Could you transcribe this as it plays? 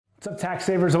What's up, tax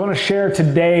savers? I want to share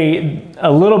today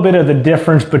a little bit of the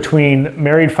difference between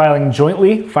married filing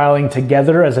jointly, filing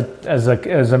together as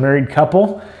a married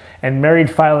couple, and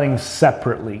married filing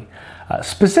separately.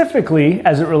 Specifically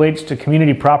as it relates to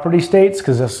community property states,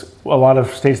 because there's a lot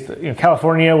of states,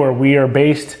 California, where we are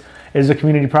based, is a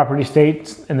community property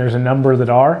state, and there's a number that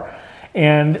are.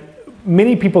 And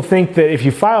many people think that if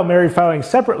you file married filing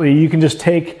separately, you can just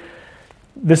take,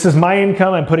 this is my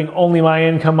income, I'm putting only my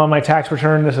income on my tax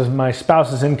return. This is my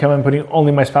spouse's income, I'm putting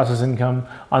only my spouse's income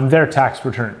on their tax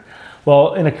return.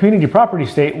 Well, in a community property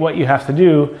state, what you have to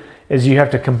do is you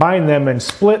have to combine them and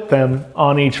split them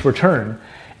on each return.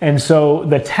 And so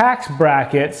the tax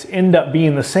brackets end up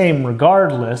being the same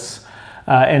regardless.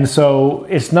 And so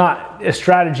it's not a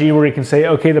strategy where you can say,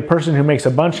 okay, the person who makes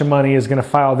a bunch of money is going to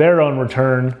file their own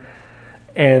return,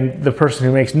 and the person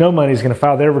who makes no money is going to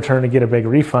file their return to get a big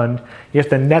refund. You have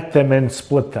to net them and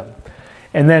split them.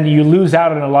 And then you lose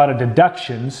out on a lot of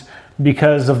deductions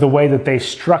because of the way that they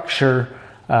structure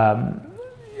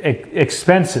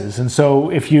expenses. And so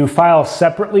if you file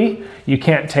separately, you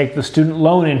can't take the student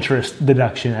loan interest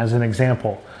deduction as an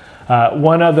example.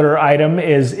 One other item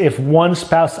is if one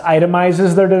spouse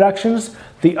itemizes their deductions,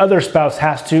 the other spouse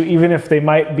has to, even if they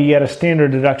might be at a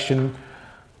standard deduction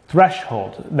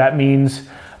threshold. That means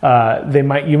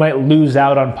you might lose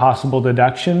out on possible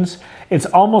deductions. It's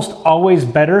almost always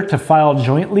better to file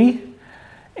jointly,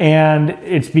 and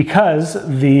it's because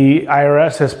the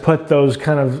IRS has put those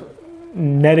kind of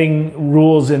netting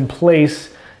rules in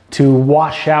place to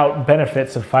wash out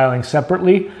benefits of filing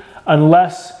separately,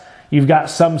 unless you've got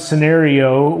some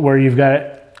scenario where you've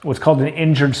got what's called an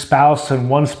injured spouse, and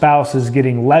one spouse is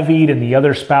getting levied and the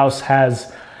other spouse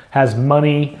has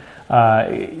money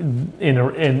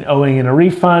in owing in a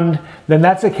refund. Then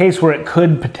that's a case where it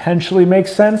could potentially make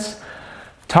sense.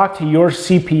 Talk to your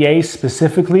CPA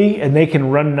specifically, and they can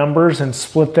run numbers and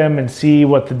split them and see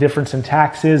what the difference in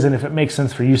tax is and if it makes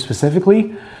sense for you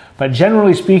specifically. But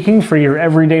generally speaking, for your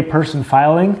everyday person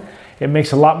filing, it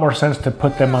makes a lot more sense to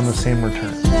put them on the same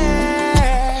return.